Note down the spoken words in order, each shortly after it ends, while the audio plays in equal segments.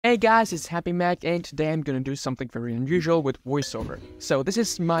Hey guys, it's Happy Mac, and today I'm gonna do something very unusual with voiceover. So this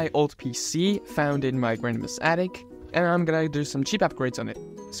is my old PC found in my grandma's attic, and I'm gonna do some cheap upgrades on it.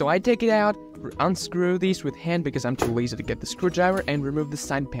 So I take it out, unscrew these with hand because I'm too lazy to get the screwdriver, and remove the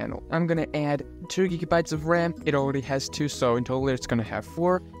side panel. I'm gonna add 2 GB of RAM. It already has 2, so in total it's gonna have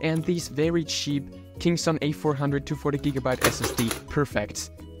 4, and these very cheap Kingston A400 240 GB SSD.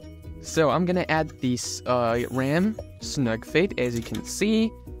 Perfect. So I'm gonna add this RAM snug fit, as you can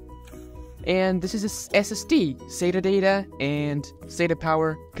see. And this is a SSD, SATA data and SATA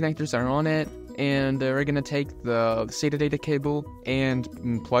power connectors are on it. And we're gonna take the SATA data cable and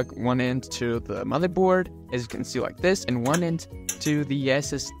plug one end to the motherboard, as you can see like this, and one end to the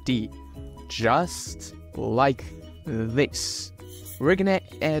SSD, just like this. We're gonna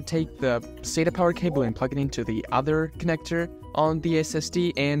take the SATA power cable and plug it into the other connector on the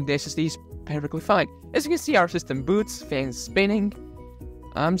SSD, and the SSD is perfectly fine. As you can see, our system boots, fans spinning.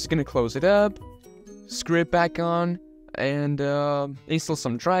 I'm just gonna close it up, screw it back on, and install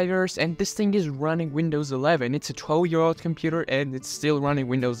some drivers, and this thing is running Windows 11. It's a 12-year-old computer, and it's still running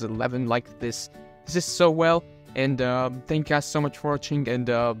Windows 11 like this. This is so well, and thank you guys so much for watching, and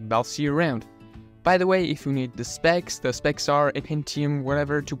I'll see you around. By the way, if you need the specs are a Pentium,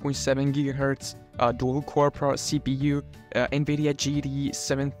 whatever, 2.7 GHz, dual-core Pro CPU, NVIDIA GT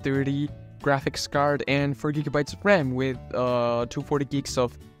 730, graphics card, and 4 GB of RAM with 240 gigs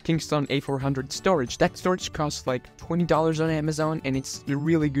of Kingston A400 storage. That storage costs like $20 on Amazon, and it's a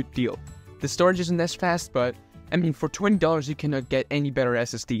really good deal. The storage isn't as fast, but I mean, for $20 you cannot get any better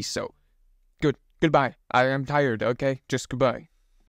SSD, so goodbye. I am tired, okay? Just goodbye.